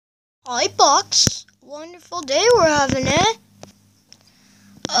Hi, Box. Wonderful day we're having, eh?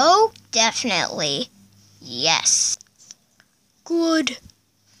 Oh, definitely. Yes. Good.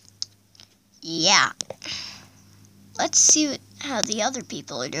 Yeah. Let's see how the other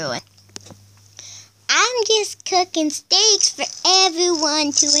people are doing. I'm just cooking steaks for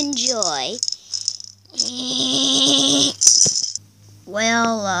everyone to enjoy.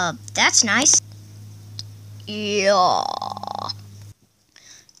 Well, that's nice. Yeah.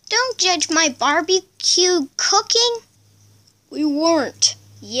 Don't judge my barbecue cooking. We weren't.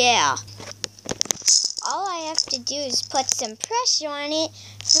 Yeah. All I have to do is put some pressure on it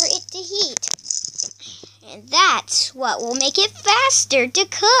for it to heat. And that's what will make it faster to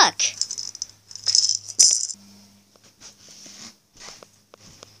cook.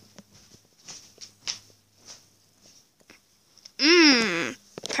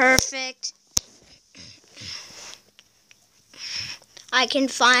 Perfect. I can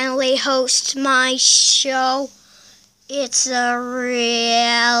finally host my show. It's a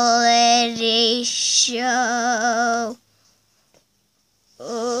reality show.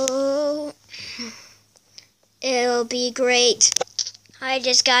 Oh, it'll be great. I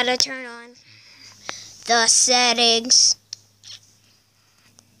just gotta turn on the settings.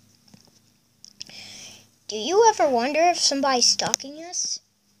 Do you ever wonder if somebody's stalking us?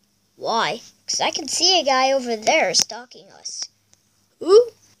 Why? 'Cause I can see a guy over there stalking us.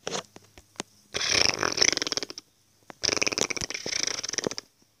 Ooh.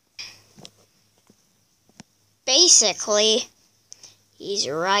 Basically, he's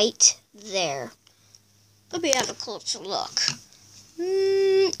right there. Let me have a closer look.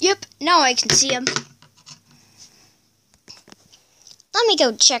 Yep, now I can see him. Let me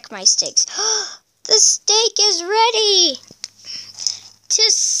go check my steaks. The steak is ready to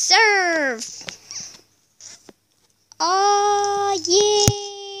serve. Oh,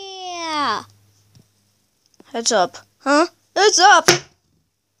 yeah. Heads up. Huh? Heads up.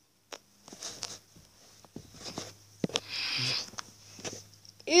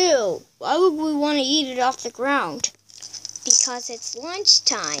 Ew, why would we want to eat it off the ground? Because it's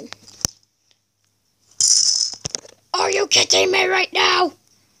lunchtime. Are you kidding me right now?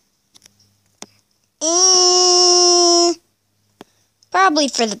 Probably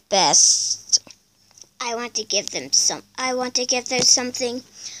for the best. I want to give them something,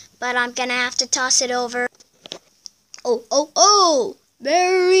 but I'm gonna have to toss it over. Oh!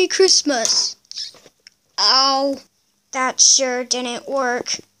 Merry Christmas. Ow. That sure didn't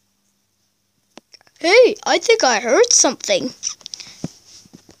work. Hey, I think I heard something.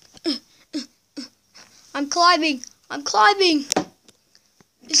 I'm climbing.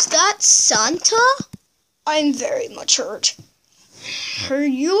 Is that Santa? I'm very much hurt. Are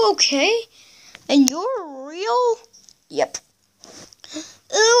you okay? And you're real? Yep.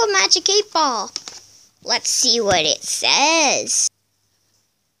 Ooh, a magic 8-ball. Let's see what it says.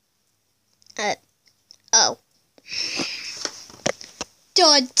 Oh.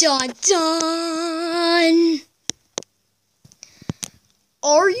 Dun, dun, dun.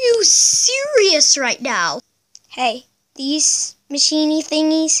 Are you serious right now? Hey, these machiney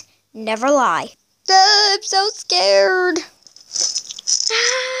thingies never lie. I'm so scared.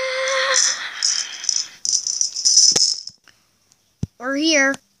 We're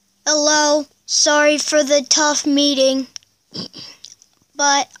here. Hello. Sorry for the tough meeting,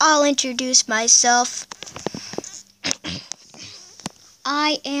 but I'll introduce myself.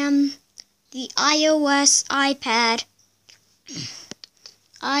 I am the iOS iPad.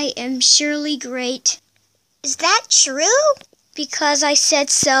 I am surely great. Is that true? Because I said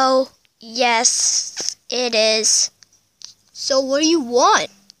so. Yes, it is. So what do you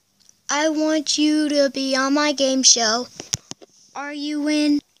want? I want you to be on my game show. Are you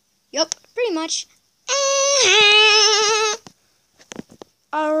in? Yup, pretty much.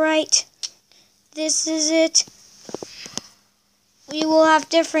 Alright, this is it. We will have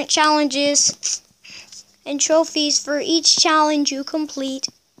different challenges and trophies for each challenge you complete.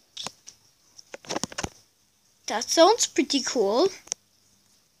 That sounds pretty cool.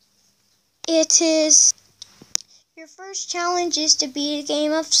 It is. Your first challenge is to beat a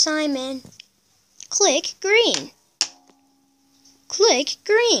game of Simon. Click green. Click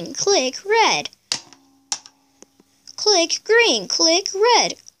green. Click red. Click green. Click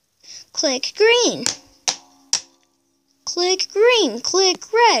red. Click green. Click green. Click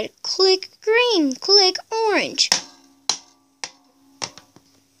red. Click green. Click orange.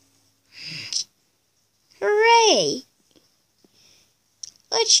 Hooray!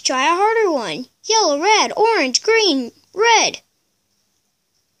 Let's try a harder one. Yellow, red, orange, green, red.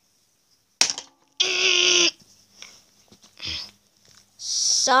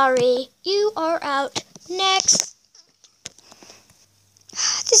 sorry. You are out. Next.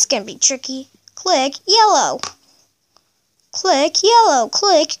 This is gonna be tricky. Click yellow. Click yellow.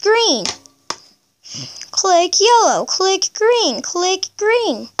 Click green. Click yellow. Click green. Click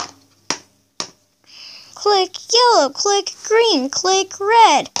green. Click yellow. Click green. Click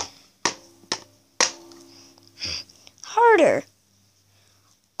red. Harder.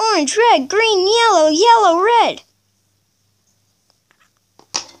 Orange, red, green, yellow, yellow, red.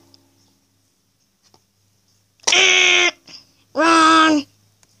 Wrong.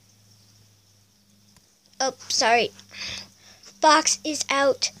 Oh, sorry. Fox is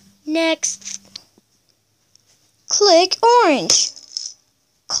out. Next. Click orange.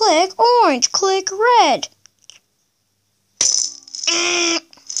 Click orange. Click red.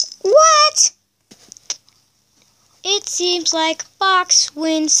 What? It seems like Fox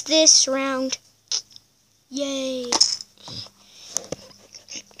wins this round. Yay.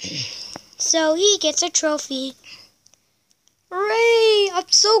 So he gets a trophy. Hooray! I'm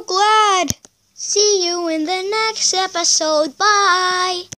so glad. See you in the next episode. Bye.